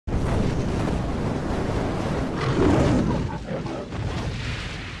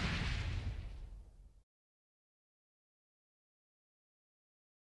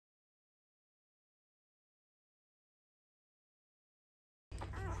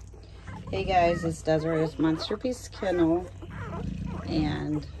Hey guys, it's Desiree's Monster Peace Kennel,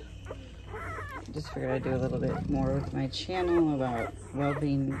 and just figured I'd do a little bit more with my channel about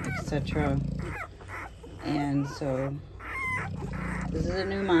well-being, etc. And so this is a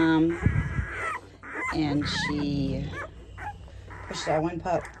new mom, and she pushed out one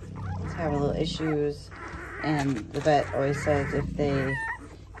pup. It's having little issues, and the vet always says if they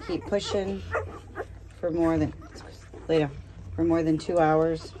keep pushing for more than 2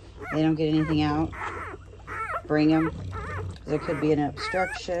 hours, they don't get anything out, bring them. There could be an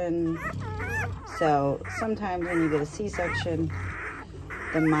obstruction. So sometimes when you get a C-section,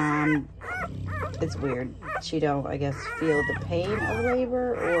 the mom, it's weird. She don't, I guess, feel the pain of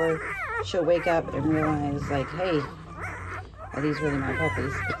labor, or she'll wake up and realize, like, hey, are these really my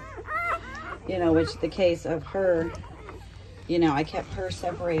puppies? You know, which the case of her, you know, I kept her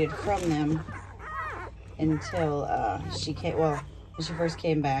separated from them until she came, well, when she first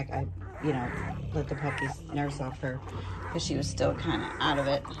came back, I, you know, let the puppies nurse off her because she was still kind of out of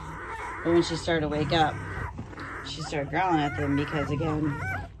it. But when she started to wake up, she started growling at them because, again,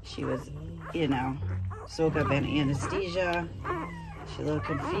 she was, you know, she woke up in anesthesia. She looked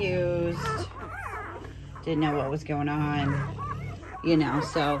confused, didn't know what was going on, you know.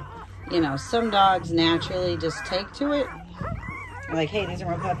 So, you know, some dogs naturally just take to it. They're like, hey, these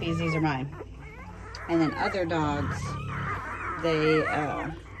are my puppies, these are mine. And then other dogs, they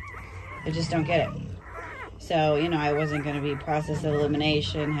just don't get it. So, you know, I wasn't going to be process of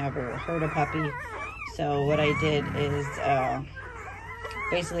elimination, have her hurt a puppy. So what I did is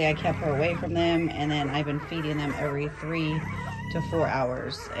basically I kept her away from them, and then I've been feeding them every 3 to 4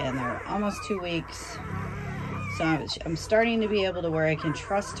 hours, and they're almost 2 weeks. So I'm starting to be able to where I can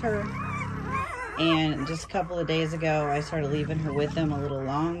trust her. And just a couple of days ago, I started leaving her with them a little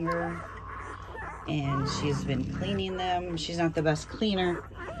longer, and she's been cleaning them. She's not the best cleaner.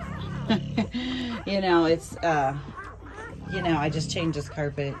 You know, it's, you know, I just changed this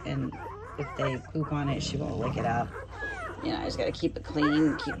carpet, and if they poop on it, she won't lick it up. You know, I just got to keep it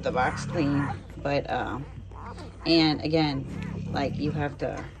clean, keep the box clean. But, and again, like, you have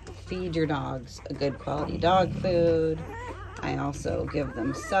to feed your dogs a good quality dog food. I also give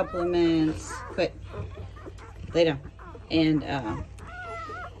them supplements. Quit. Lay down. And,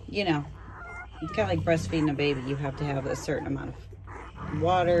 you know, it's kind of like breastfeeding a baby. You have to have a certain amount of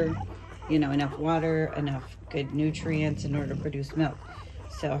water, you know, enough water, enough good nutrients in order to produce milk.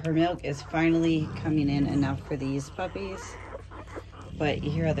 So her milk is finally coming in enough for these puppies. But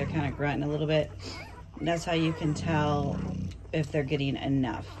you hear how they're kind of grunting a little bit. That's how you can tell if they're getting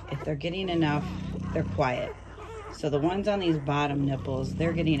enough. If they're getting enough, they're quiet. So the ones on these bottom nipples,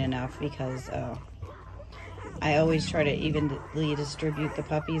 they're getting enough because I always try to evenly distribute the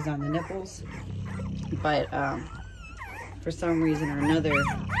puppies on the nipples. But for some reason or another,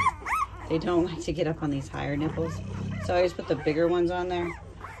 they don't like to get up on these higher nipples. So I always put the bigger ones on there.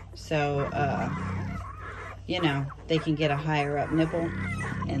 So, you know, they can get a higher up nipple.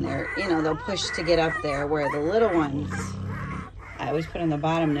 And they're, you know, they'll push to get up there, where the little ones, I always put on the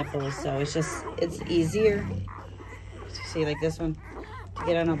bottom nipples. So it's just, it's easier. See, like this one, to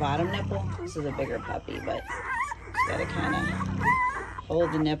get on a bottom nipple. This is a bigger puppy, but just gotta kind of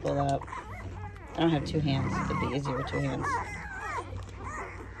hold the nipple up. I don't have 2 hands. It'd be easier with 2 hands.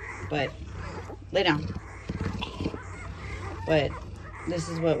 But lay down. But this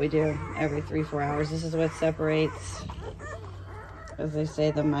is what we do every 3-4 hours. This is what separates, as they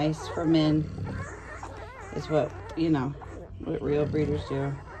say, the mice from men. Is what, you know, what real breeders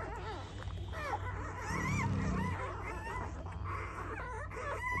do.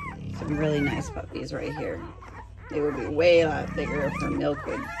 Some really nice puppies right here. They would be way a lot bigger if her milk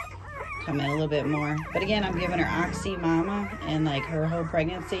would come in a little bit more. But again, I'm giving her Oxy Mama, and like her whole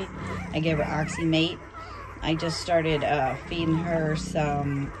pregnancy, I gave her Oxy Mate. I just started feeding her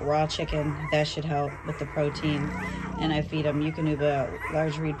some raw chicken. That should help with the protein. And I feed them Eukanuba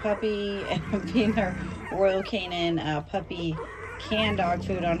large breed puppy, and I'm feeding her Royal Canin puppy canned dog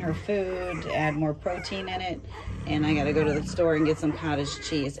food on her food to add more protein in it. And I gotta go to the store and get some cottage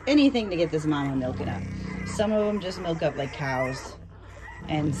cheese. Anything to get this mama milking up. Some of them just milk up like cows,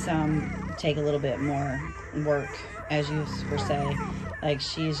 and some take a little bit more work, as you per se. Like,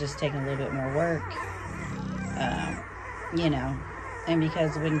 she's just taking a little bit more work, you know. And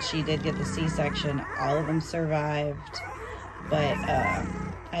because when she did get the C-section, all of them survived, but I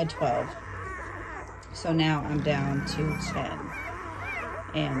had 12. So now I'm down to 10,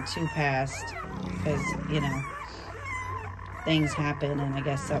 and 2 passed because, you know, things happen, and I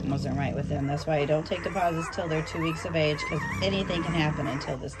guess something wasn't right with them. That's why I don't take deposits till they're 2 weeks of age, because anything can happen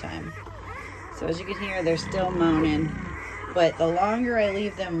until this time. So as you can hear, they're still moaning. But the longer I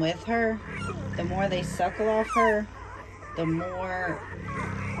leave them with her, the more they suckle off her, the more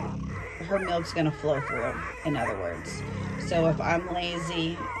her milk's gonna flow through, in other words. So if I'm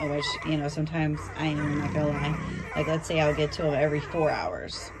lazy, which, you know, sometimes I am, I'm not gonna lie, like let's say I'll get to them every 4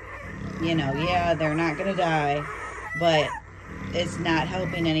 hours. You know, yeah, they're not gonna die, but it's not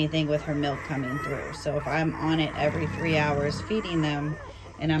helping anything with her milk coming through. So if I'm on it every 3 hours feeding them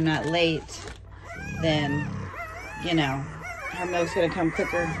and I'm not late, then, you know, her milk's gonna come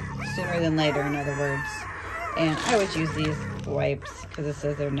quicker sooner than later, in other words. And I always use these wipes because it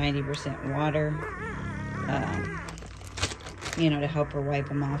says they're 90% water, you know, to help her wipe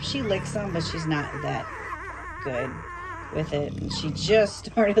them off. She licks them, but she's not that good with it. And she just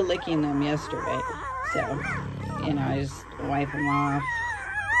started licking them yesterday. So, you know, I just wipe them off.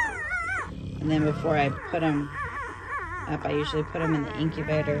 And then before I put them up, I usually put them in the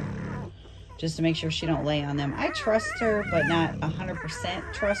incubator just to make sure she don't lay on them. I trust her, but not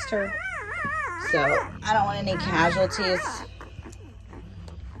 100% trust her. So I don't want any casualties.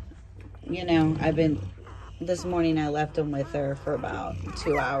 You know, this morning I left them with her for about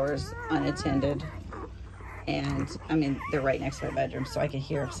 2 hours unattended. And I mean, they're right next to my bedroom, so I can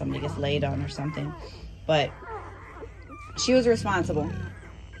hear if somebody gets laid on or something. But she was responsible.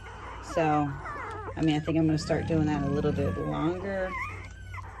 So, I mean, I think I'm going to start doing that a little bit longer.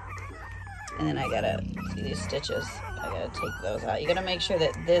 And then I gotta, see these stitches, I gotta take those out. You gotta make sure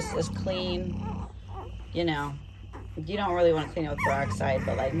that this is clean. You know, you don't really want to clean it with peroxide,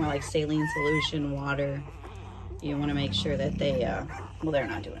 but like more like saline solution, water. You want to make sure that they, well, they're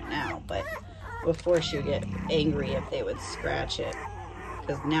not doing it now, but before she would get angry if they would scratch it.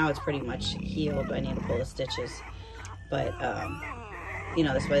 Because now it's pretty much healed, but I need to pull the stitches. But, you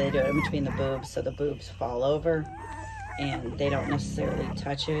know, that's why they do it in between the boobs, so the boobs fall over and they don't necessarily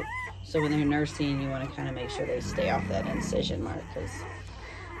touch it. So when they're nursing, you want to kind of make sure they stay off that incision mark, because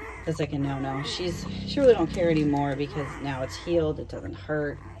it's like a no-no. She really don't care anymore because now it's healed, it doesn't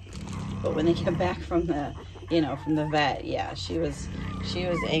hurt. But when they get back from the, you know, from the vet, yeah, she was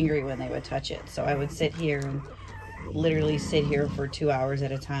angry when they would touch it. So I would sit here and literally sit here for 2 hours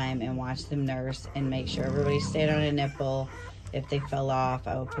at a time and watch them nurse and make sure everybody stayed on a nipple. If they fell off,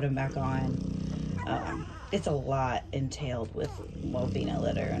 I would put them back on. It's a lot entailed with whelping a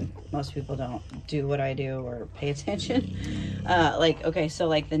litter, and most people don't do what I do or pay attention. Like, okay, so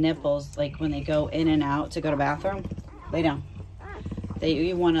like the nipples, like when they go in and out to go to bathroom, lay down.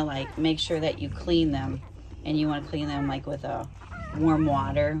 You want to like make sure that you clean them, and you want to clean them like with a warm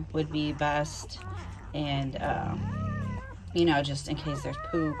water would be best. And, you know, just in case there's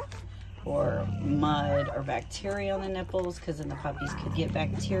poop or mud or bacteria on the nipples, because then the puppies could get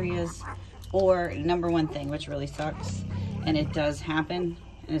bacterias. Or number one thing, which really sucks, and it does happen,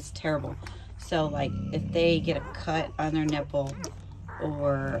 and it's terrible. So like if they get a cut on their nipple,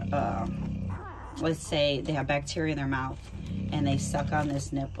 or let's say they have bacteria in their mouth and they suck on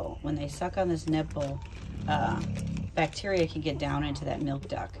this nipple. When they suck on this nipple, bacteria can get down into that milk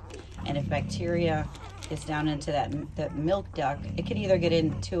duct. And if bacteria gets down into that milk duct, it can either get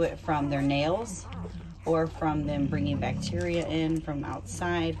into it from their nails, or from them bringing bacteria in from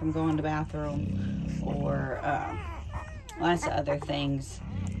outside, from going to the bathroom, or lots of other things,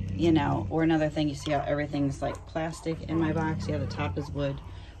 you know. Or another thing, you see how everything's like plastic in my box? Yeah, the top is wood,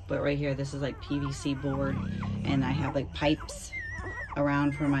 but right here, this is like PVC board, and I have like pipes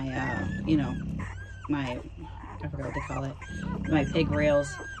around for my, you know, I forgot what they call it, my pig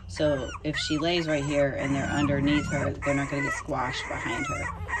rails. So if she lays right here and they're underneath her, they're not gonna get squashed behind her.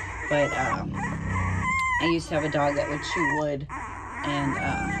 But, I used to have a dog that would chew wood, and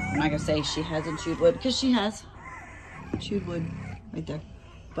I'm not gonna say she hasn't chewed wood, because she has chewed wood right there.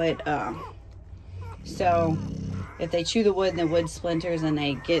 But so if they chew the wood and the wood splinters and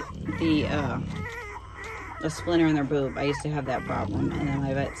they get the splinter in their boob, I used to have that problem. And then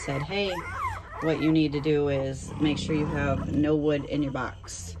my vet said, hey, what you need to do is make sure you have no wood in your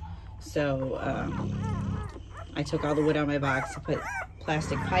box. So I took all the wood out of my box, I put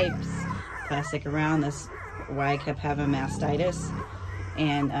plastic pipes, plastic around. That's why I kept having mastitis.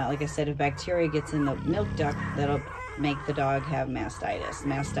 And like I said, if bacteria gets in the milk duct, that'll make the dog have mastitis.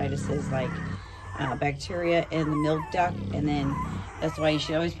 Mastitis is like bacteria in the milk duct, and then that's why you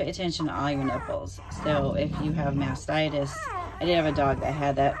should always pay attention to all your nipples. So if you have mastitis, I did have a dog that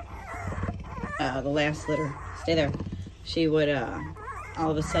had that, the last litter, stay there, she would all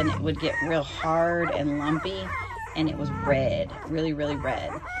of a sudden it would get real hard and lumpy, and it was red, really, really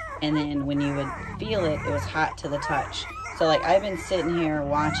red. And then when you would feel it, it was hot to the touch. So like I've been sitting here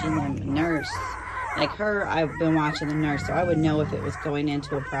watching them nurse, Like her, I've been watching the nurse, so I would know if it was going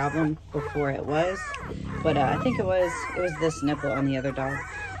into a problem before it was. But I think it was this nipple on the other dog.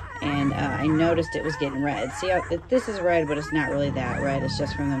 And I noticed it was getting red. See how this is red, but it's not really that red. It's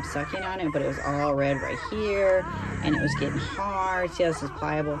just from them sucking on it, but it was all red right here. And it was getting hard. See how this is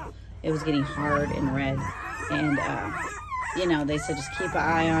pliable? It was getting hard and red. And, you know, they said just keep an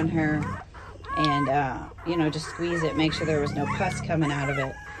eye on her. And, you know, just squeeze it. Make sure there was no pus coming out of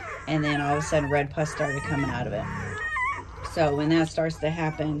it. And then all of a sudden, red pus started coming out of it. So when that starts to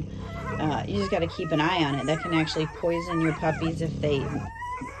happen, you just got to keep an eye on it. That can actually poison your puppies if they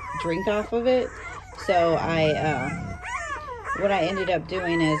drink off of it. So what I ended up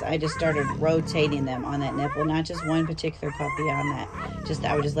doing is I just started rotating them on that nipple, not just one particular puppy on that.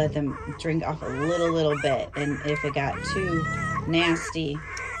 I would just let them drink off a little bit. And if it got too nasty,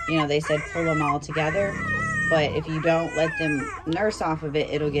 you know, they said pull them all together. But if you don't let them nurse off of it,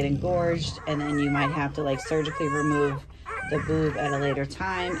 it'll get engorged, and then you might have to like surgically remove the boob at a later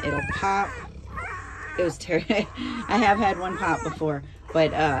time. It'll pop. It was terrible. I have had one pop before,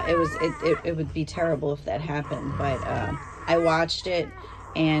 but it would be terrible if that happened. But I watched it,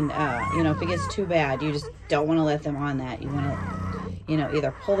 and you know, if it gets too bad, you just don't want to let them on that. You want to, you know,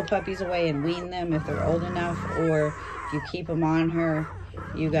 either pull the puppies away and wean them if they're old enough, or if you keep them on her,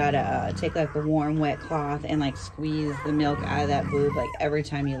 you gotta take like a warm wet cloth and like squeeze the milk out of that boob like every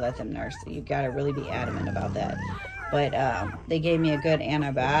time you let them nurse. You gotta really be adamant about that. But they gave me a good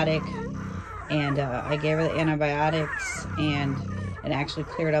antibiotic, and I gave her the antibiotics, and it actually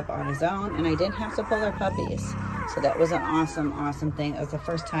cleared up on its own, and I didn't have to pull her puppies. So that was an awesome thing. It was the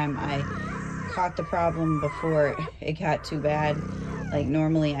first time I caught the problem before it got too bad. Like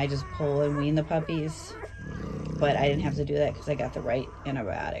normally I just pull and wean the puppies, but I didn't have to do that because I got the right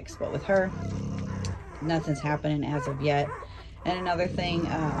antibiotics. But with her, nothing's happening as of yet. And another thing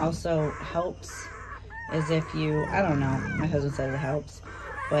also helps is if you, I don't know, my husband says it helps,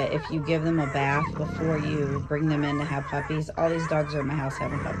 but if you give them a bath before you bring them in to have puppies. All these dogs are in my house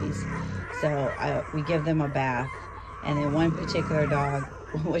having puppies. So we give them a bath. And then one particular dog,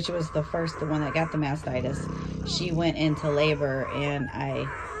 which was the one that got the mastitis, she went into labor, and I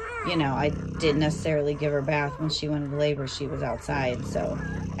didn't necessarily give her a bath when she went into labor. She was outside, so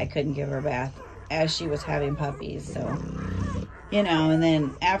I couldn't give her a bath as she was having puppies. So, you know, and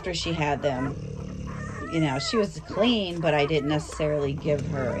then after she had them, you know, she was clean, but I didn't necessarily give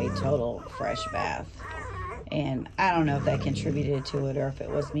her a total fresh bath. And I don't know if that contributed to it, or if it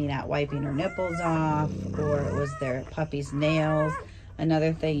was me not wiping her nipples off, or it was their puppy's nails.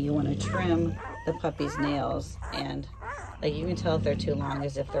 Another thing, you want to trim the puppy's nails, and like you can tell if they're too long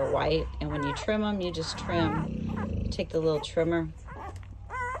is if they're white. And when you trim them, you just trim, take the little trimmer.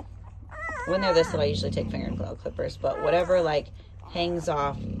 When they're this little, I usually take fingernail clippers, but whatever like hangs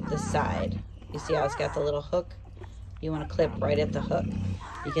off the side, you see how it's got the little hook? You want to clip right at the hook,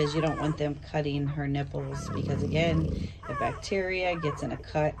 because you don't want them cutting her nipples, because again, if bacteria gets in a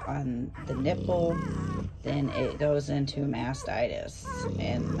cut on the nipple, then it goes into mastitis,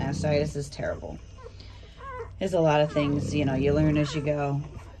 and mastitis is terrible. There's a lot of things, you know, you learn as you go,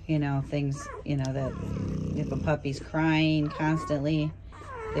 you know, things, you know, that if a puppy's crying constantly,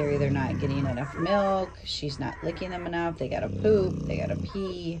 they're either not getting enough milk, she's not licking them enough, they gotta poop, they gotta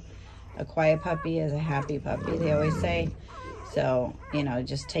pee. A quiet puppy is a happy puppy, they always say. So, you know,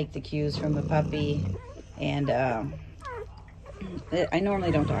 just take the cues from the puppy. And I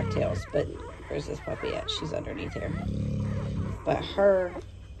normally don't dog tails, but where's this puppy at? She's underneath here. But her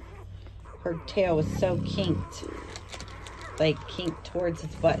tail was so kinked, like kinked towards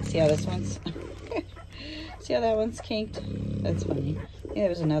its butt. See how this one's see how that one's kinked? That's funny. Yeah, there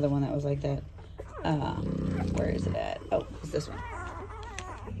was another one that was like that. Where is it at? Oh, it's this one.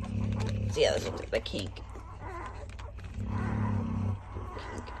 See how this one's like the kink.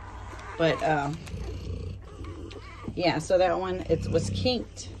 But yeah, so that one, it was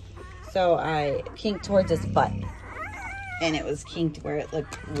kinked. So I kinked towards its butt, and it was kinked where it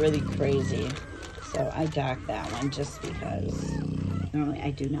looked really crazy. So I docked that one just because normally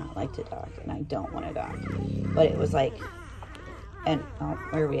I do not like to dock, and I don't want to dock. But it was like, and oh,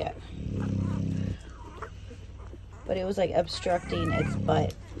 where are we at? But it was like obstructing its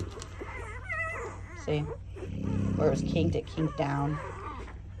butt. See? Where it was kinked, it kinked down,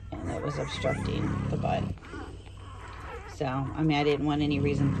 and it was obstructing the butt. So, I mean, I didn't want any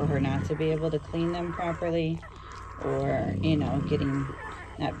reason for her not to be able to clean them properly, or, you know,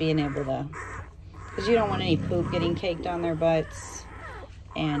 not being able to, because you don't want any poop getting caked on their butts,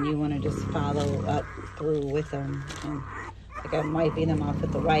 and you want to just follow up through with them. And like I'm wiping them off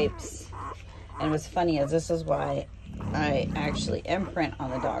with the wipes. And what's funny is this is why I actually imprint on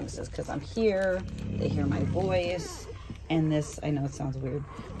the dogs is because I'm here, they hear my voice, and this, I know it sounds weird,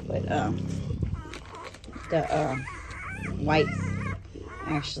 but the wipe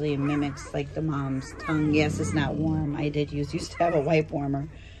actually mimics like the mom's tongue. Yes, it's not warm. I used to have a wipe warmer,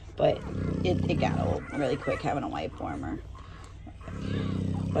 but it got old really quick having a wipe warmer.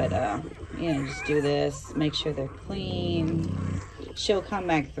 But you know, just do this, make sure they're clean. She'll come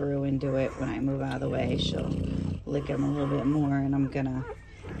back through and do it when I move out of the way. She'll lick them a little bit more, and I'm gonna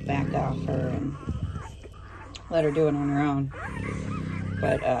back off her and let her do it on her own.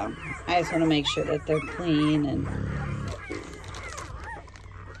 But I just want to make sure that they're clean, and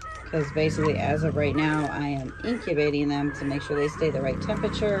because basically as of right now I am incubating them to make sure they stay the right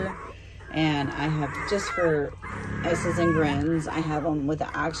temperature. And I have, just for S's and grins, I have them with the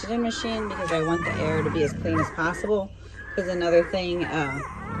oxygen machine because I want the air to be as clean as possible. Because another thing,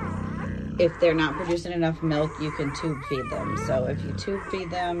 if they're not producing enough milk, you can tube feed them. So if you tube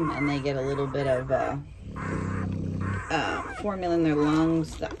feed them and they get a little bit of formula in their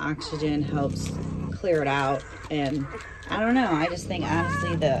lungs, the oxygen helps clear it out. And I don't know, I just think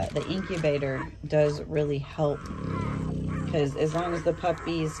honestly the incubator does really help, because as long as the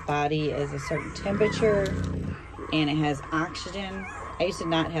puppy's body is a certain temperature and it has oxygen, I used to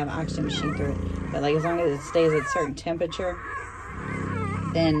not have oxygen machine through it, but like as long as it stays at a certain temperature,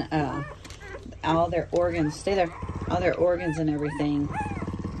 then all their organs stay there, all their organs and everything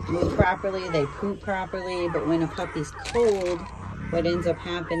move properly, they poop properly. But when a puppy's cold, what ends up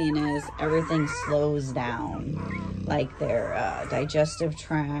happening is everything slows down, like their digestive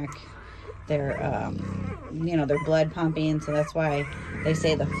tract, their you know, their blood pumping. So that's why they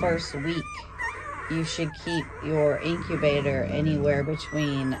say the first week you should keep your incubator anywhere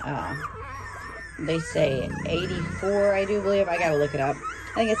between they say 84, I do believe, I gotta look it up,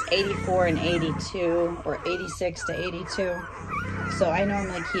 I think it's 84 and 82, or 86 to 82. So I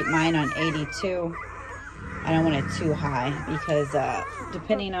normally keep mine on 82. I don't want it too high because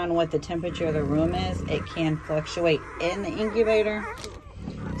depending on what the temperature of the room is, it can fluctuate in the incubator.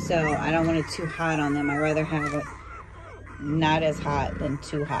 So I don't want it too hot on them. I rather have it not as hot than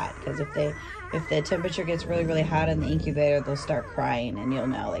too hot, because if the temperature gets really, really hot in the incubator, they'll start crying, and you'll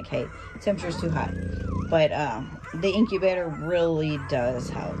know, like, hey, temperature's too hot. But the incubator really does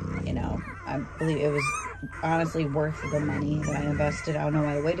help, you know. I believe it was honestly worth the money that I invested. I don't know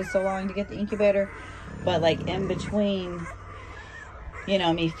why I waited so long to get the incubator, but like in between, you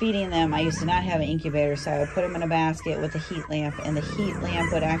know, me feeding them, I used to not have an incubator, so I would put them in a basket with a heat lamp, and the heat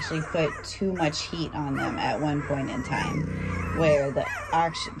lamp would actually put too much heat on them at one point in time, where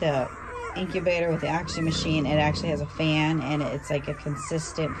the incubator with the oxygen machine, it actually has a fan, and it's like a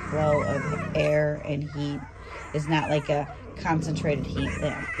consistent flow of air and heat. It's not like a concentrated heat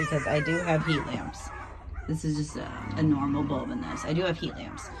lamp, because I do have heat lamps. This is just a normal bulb in this. I do have heat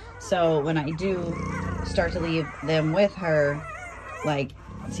lamps. So when I do start to leave them with her, like,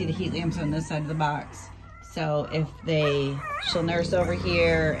 see the heat lamps on this side of the box. So if she'll nurse over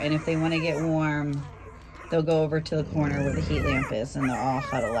here, and if they want to get warm, they'll go over to the corner where the heat lamp is, and they'll all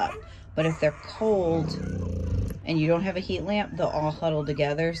huddle up. But if they're cold and you don't have a heat lamp, they'll all huddle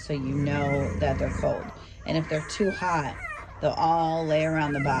together, so you know that they're cold. And if they're too hot, they'll all lay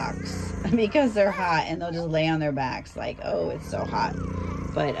around the box because they're hot, and they'll just lay on their backs like, oh, it's so hot.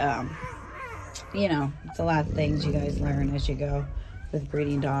 But you know, it's a lot of things you guys learn as you go with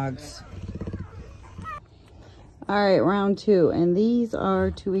breeding dogs. All right, round 2, and these are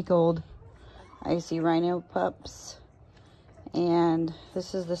 2-week-old icy rhino pups, and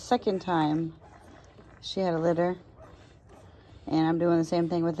this is the second time she had a litter, and I'm doing the same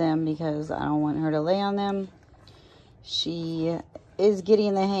thing with them because I don't want her to lay on them. She is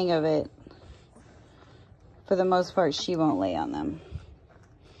getting the hang of it. For the most part, she won't lay on them.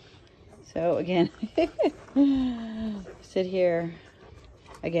 So again, sit here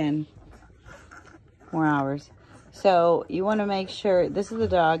again, more hours. So you want to make sure, this is the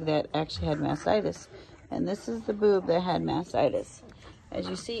dog that actually had mastitis, and this is the boob that had mastitis. As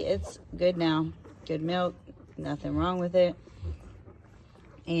you see, it's good now, good milk, nothing wrong with it,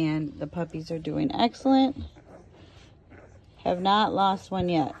 and the puppies are doing excellent. Have not lost one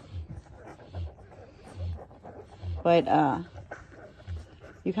yet, but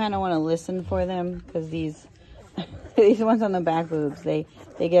you kind of want to listen for them, because these ones on the back boobs, they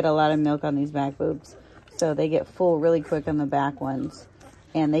get a lot of milk on these back boobs, so they get full really quick on the back ones,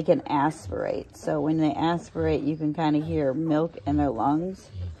 and they can aspirate. So when they aspirate, you can kind of hear milk in their lungs.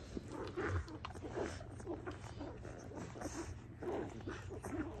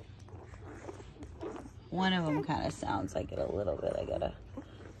 One of them kind of sounds like it a little bit. I gotta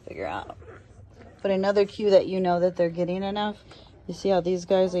figure out. But another cue that you know that they're getting enough, you see how these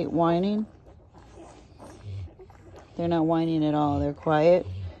guys ain't whining? They're not whining at all. They're quiet.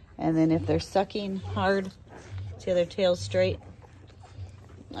 And then if they're sucking hard, see how their tail's straight?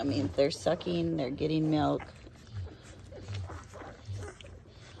 I mean, if they're sucking, they're getting milk.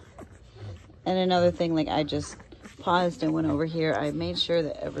 And another thing, like I just paused and went over here. I made sure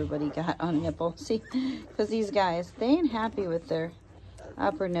that everybody got on nipple. See, because these guys, they ain't happy with their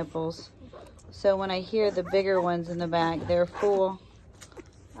upper nipples. So when I hear the bigger ones in the back, they're full,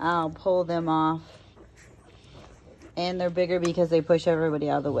 I'll pull them off. And they're bigger because they push everybody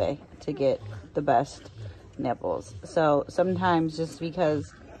out of the way to get the best nipples. So sometimes just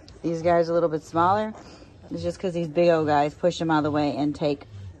because these guys are a little bit smaller, it's just because these big old guys push them out of the way and take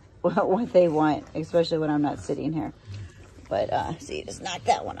what they want, especially when I'm not sitting here. But see, just knock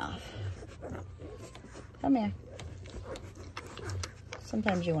that one off. Come here.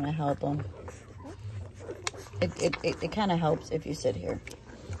 Sometimes you want to help them. It kind of helps if you sit here,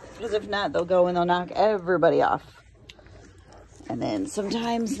 because if not, they'll go and they'll knock everybody off. And then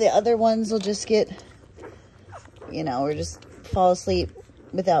sometimes the other ones will just get, you know, or just fall asleep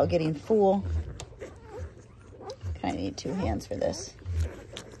without getting full. Kind of need 2 hands for this.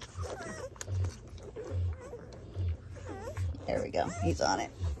 There we go. He's on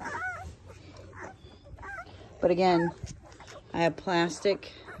it. But again, I have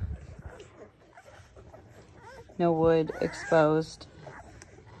plastic, no wood exposed.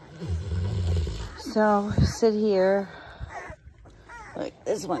 So sit here. Look,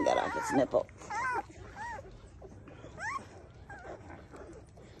 this one got off its nipple.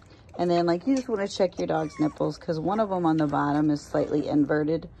 And then, like, you just want to check your dog's nipples, because one of them on the bottom is slightly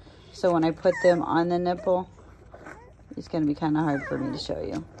inverted. So when I put them on the nipple, it's going to be kind of hard for me to show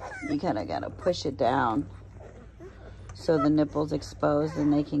you. You kind of got to push it down so the nipple's exposed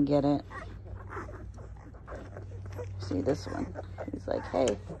and they can get it. See this one? He's like,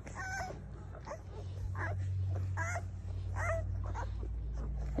 hey.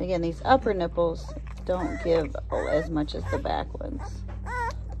 Again, these upper nipples don't give as much as the back ones,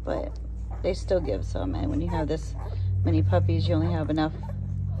 but they still give some. And when you have this many puppies, you only have enough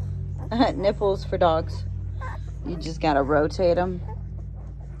nipples for dogs. You just gotta rotate them,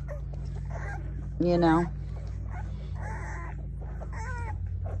 you know.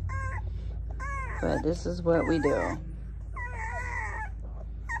 But this is what we do.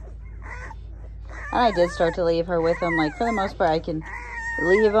 And I did start to leave her with them. Like, for the most part, I can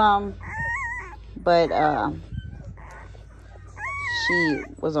leave them, but she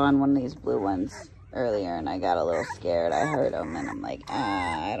was on one of these blue ones earlier and I got a little scared. I heard them and I'm like,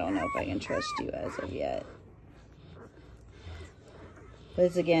 I don't know if I can trust you as of yet. But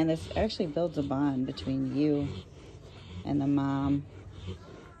it's, again, this actually builds a bond between you and the mom,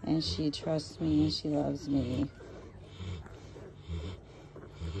 and she trusts me and she loves me,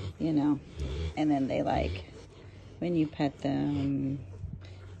 you know. And then they like when you pet them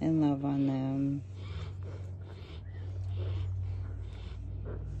and love on them.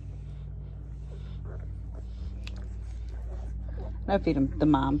 I feed them, the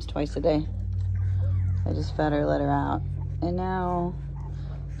moms, twice a day. I just fed her, let her out. And now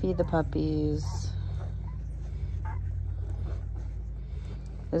feed the puppies.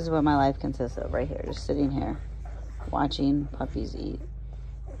 This is what my life consists of right here. Just sitting here watching puppies eat.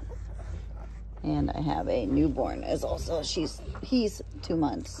 And I have a newborn as also, he's 2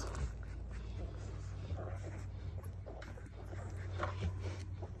 months.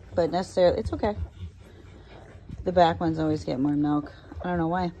 But necessarily, it's okay. The back ones always get more milk. I don't know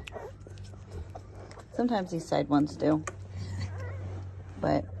why. Sometimes these side ones do.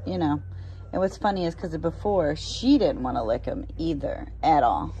 But, you know. And what's funny is because before, she didn't want to lick them either, at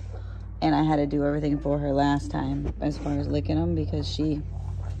all. And I had to do everything for her last time as far as licking them, because she,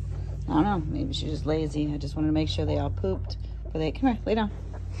 I don't know, maybe she's just lazy. I just wanted to make sure they all pooped. But they, come here, lay down.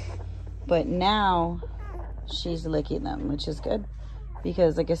 But now she's licking them, which is good.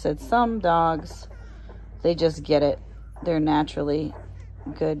 Because, like I said, some dogs, they just get it. They're naturally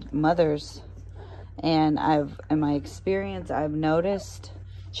good mothers. And in my experience, I've noticed,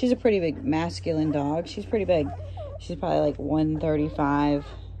 she's a pretty big masculine dog. She's pretty big. She's probably like 135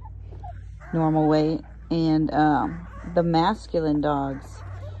 normal weight. And the masculine dogs,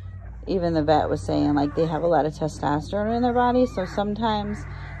 even the vet was saying, like, they have a lot of testosterone in their body. So sometimes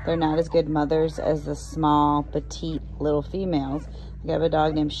they're not as good mothers as the small, petite little females. I have a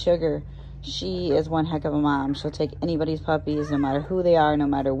dog named Sugar. She is one heck of a mom. She'll take anybody's puppies, no matter who they are, no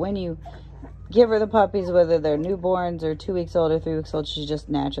matter when you give her the puppies, whether they're newborns or 2 weeks old or 3 weeks old. She just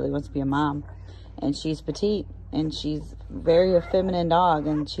naturally wants to be a mom. And she's petite. and she's very a feminine dog,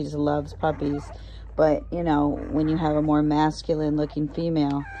 and she just loves puppies. But, you know, when you have a more masculine looking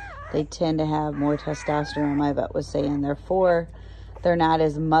female, they tend to have more testosterone, my vet was saying. Therefore, they're not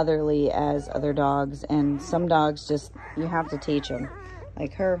as motherly as other dogs. And some dogs just, you have to teach them.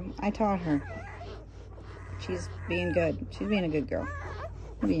 Like her, I taught her. She's being good. She's being a good girl.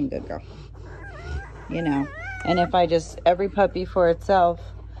 Being a good girl. You know. And if I just, every puppy for itself,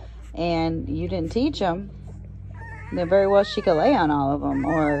 and you didn't teach them, then very well she could lay on all of them,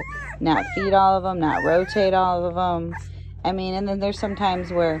 or not feed all of them, not rotate all of them. I mean, and then there's some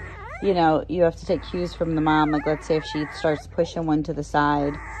times where, you know, you have to take cues from the mom. Like, let's say if she starts pushing one to the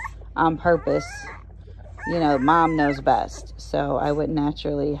side on purpose, you know, mom knows best. So I would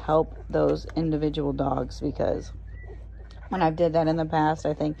naturally help those individual dogs, because when I've did that in the past,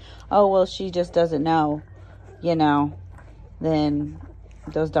 I think, oh, well, she just doesn't know, you know, then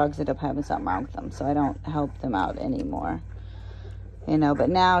those dogs end up having something wrong with them. So I don't help them out anymore, you know. But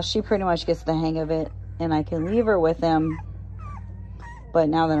now she pretty much gets the hang of it, and I can leave her with them. But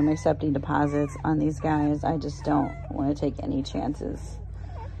now that I'm accepting deposits on these guys, I just don't want to take any chances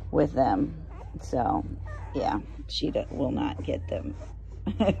with them. So, yeah, she will not get them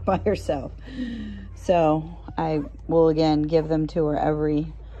by herself. So I will, again, give them to her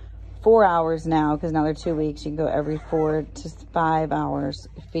every 4 hours now, because now they're 2 weeks. You can go every 4 to 5 hours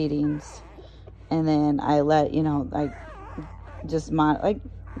feedings. And then I let, you know, like, just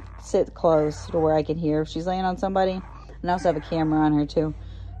sit close to where I can hear if she's laying on somebody. And I also have a camera on her too.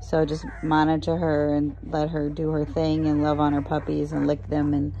 So just monitor her and let her do her thing and love on her puppies and lick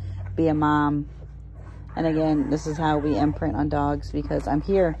them and be a mom. And again, this is how we imprint on dogs, because I'm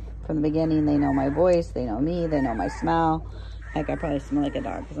here from the beginning. They know my voice, they know me, they know my smell. Heck, I probably smell like a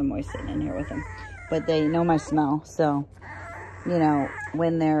dog because I'm always sitting in here with them. But they know my smell. So, you know,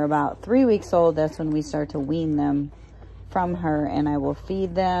 when they're about 3 weeks old, that's when we start to wean them from her. And I will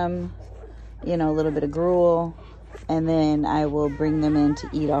feed them, you know, a little bit of gruel. And then I will bring them in to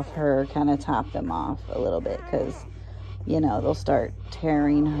eat off her, kind of top them off a little bit. Because, you know, they'll start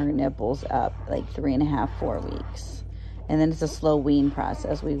tearing her nipples up like 3.5, 4 weeks. And then it's a slow wean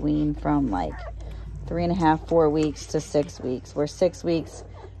process. We wean from like 3.5, 4 weeks to 6 weeks. Where 6 weeks,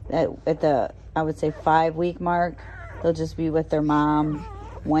 at the, I would say 5 week mark, they'll just be with their mom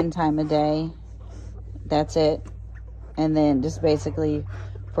 1 time a day. That's it. And then just basically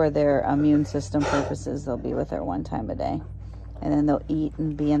for their immune system purposes, they'll be with her 1 time a day. And then they'll eat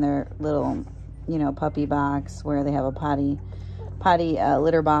and be in their little, you know, puppy box where they have a potty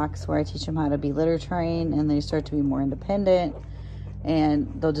litter box where I teach them how to be litter trained, and they start to be more independent.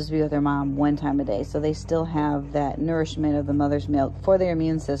 And they'll just be with their mom 1 time a day. So they still have that nourishment of the mother's milk for their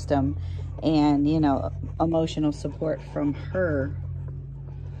immune system, and, you know, emotional support from her,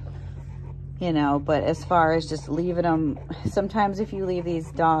 you know. But as far as just leaving them, sometimes if you leave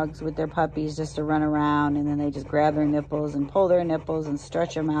these dogs with their puppies just to run around, and then they just grab their nipples and pull their nipples and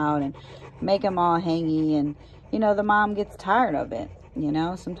stretch them out and make them all hangy, and, you know, the mom gets tired of it. You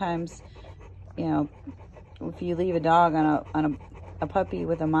know, sometimes, you know, if you leave a dog on a puppy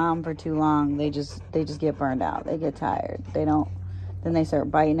with a mom for too long, they just get burned out. They get tired. They don't, then they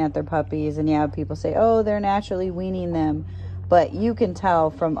start biting at their puppies. And yeah, people say, oh, they're naturally weaning them. But you can tell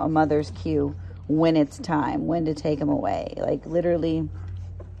from a mother's cue when it's time, when to take them away. Like, literally,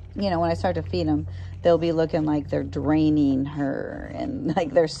 you know, when I start to feed them, they'll be looking like they're draining her and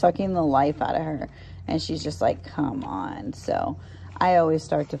like they're sucking the life out of her. And she's just like, come on. So I always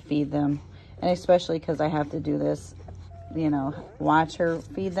start to feed them. And especially because I have to do this, you know, watch her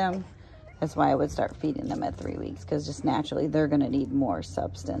feed them. That's why I would start feeding them at 3 weeks, because just naturally they're going to need more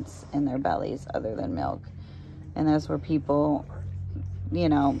substance in their bellies other than milk. And that's where people, you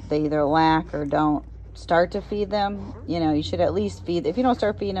know, they either lack or don't start to feed them. You know, you should at least feed, if you don't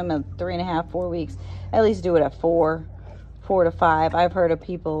start feeding them at 3.5, 4 weeks, at least do it at 4 to 5. I've heard of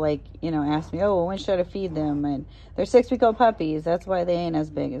people, like, you know, ask me, oh, well, when should I feed them? And they're 6-week-old puppies. That's why they ain't as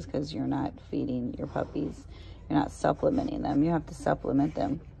big, is because you're not feeding your puppies. You're not supplementing them. You have to supplement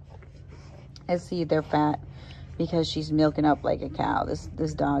them. I see they're fat because she's milking up like a cow.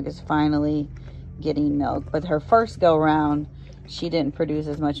 This dog is finally getting milk. But her first go round, she didn't produce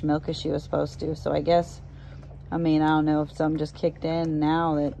as much milk as she was supposed to. So I guess, I mean, I don't know if some just kicked in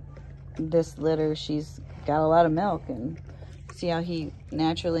now that this litter, she's got a lot of milk. And see how he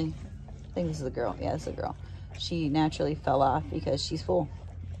naturally, I think this is a girl. Yeah, this is a girl. She naturally fell off because she's full.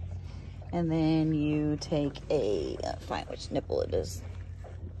 And then you take find which nipple it is.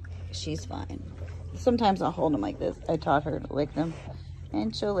 She's fine. Sometimes I'll hold them like this. I taught her to lick them.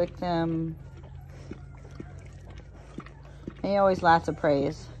 And she'll lick them. And always lots of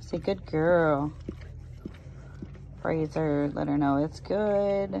praise. Say, good girl. praise her, let her know it's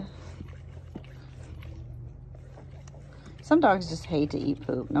good. Some dogs just hate to eat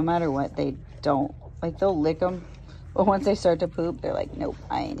poop. No matter what, they don't. Like, they'll lick them, but once they start to poop, they're like, nope,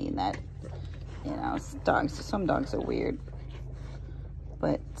 I ain't eating that. You know, some dogs are weird.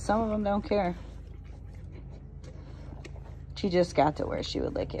 But some of them don't care. She just got to where she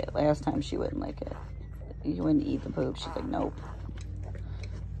would lick it. Last time she wouldn't lick it. You wouldn't eat the poop. She's like, nope.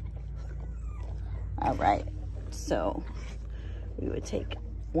 All right. So we would take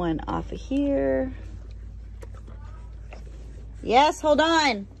one off of here. Yes, hold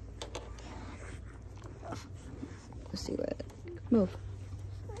on. Let's see what. Move.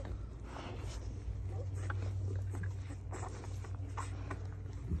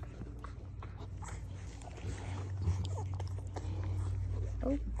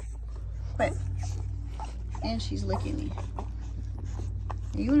 Oh, quit. And she's licking me.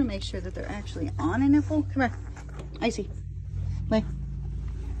 You want to make sure that they're actually on a nipple. Come here. Icy. Lay.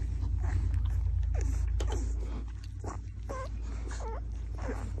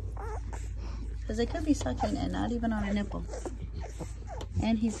 Because they could be sucking and not even on a nipple.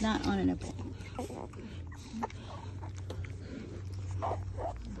 And he's not on a nipple.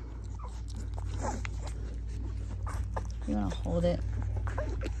 You want to hold it?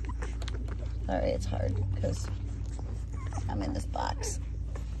 Sorry, it's hard because I'm in this box.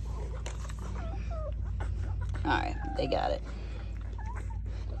 All right, they got it.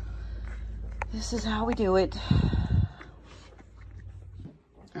 This is how we do it.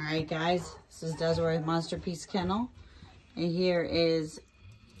 All right, guys, this is Desiree Monster Peace Kennel, and here is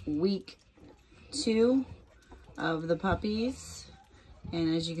week 2 of the puppies.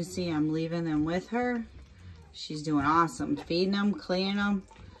 And as you can see, I'm leaving them with her. She's doing awesome, feeding them, cleaning them,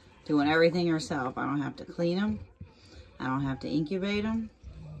 doing everything herself. I don't have to clean them. I don't have to incubate them.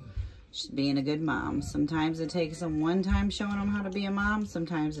 She's being a good mom. Sometimes it takes them 1 time showing them how to be a mom.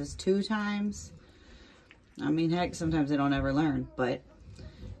 Sometimes it's 2 times. I mean, heck, sometimes they don't ever learn. But,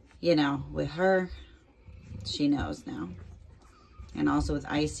 you know, with her, she knows now. And also with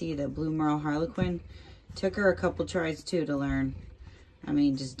Icy, the Blue Merle Harlequin, took her a couple tries too to learn. I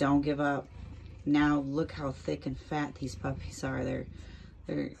mean, just don't give up. Now look how thick and fat these puppies are.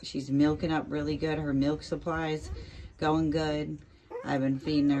 She's milking up really good. Her milk supply's going good. I've been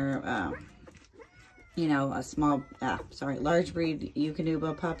feeding her, you know, a large breed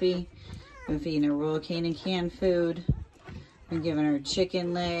Eukanuba puppy. Been feeding her Royal Canin canned food. Been giving her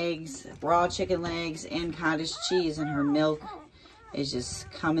chicken legs, raw chicken legs, and cottage cheese, and her milk is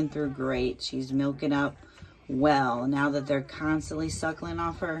just coming through great. She's milking up well. Now that they're constantly suckling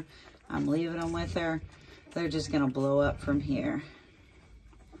off her, I'm leaving them with her. They're just gonna blow up from here.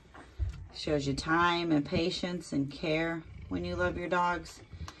 Shows you time and patience and care when you love your dogs.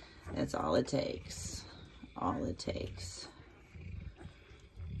 That's all it takes. All it takes.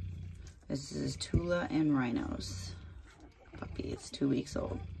 This is Tula and Rhinos puppy. It's 2 weeks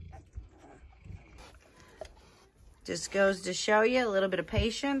old. Just goes to show you a little bit of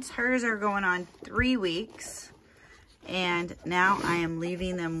patience. Hers are going on 3 weeks. And now I am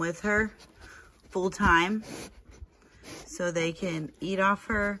leaving them with her full time so they can eat off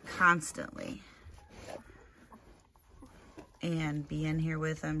her constantly and be in here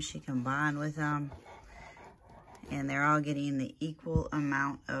with them. She can bond with them, and they're all getting the equal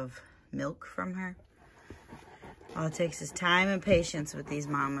amount of milk from her. All it takes is time and patience with these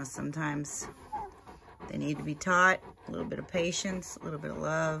mamas. Sometimes they need to be taught a little bit of patience, a little bit of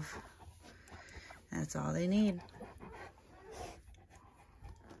love. That's all they need.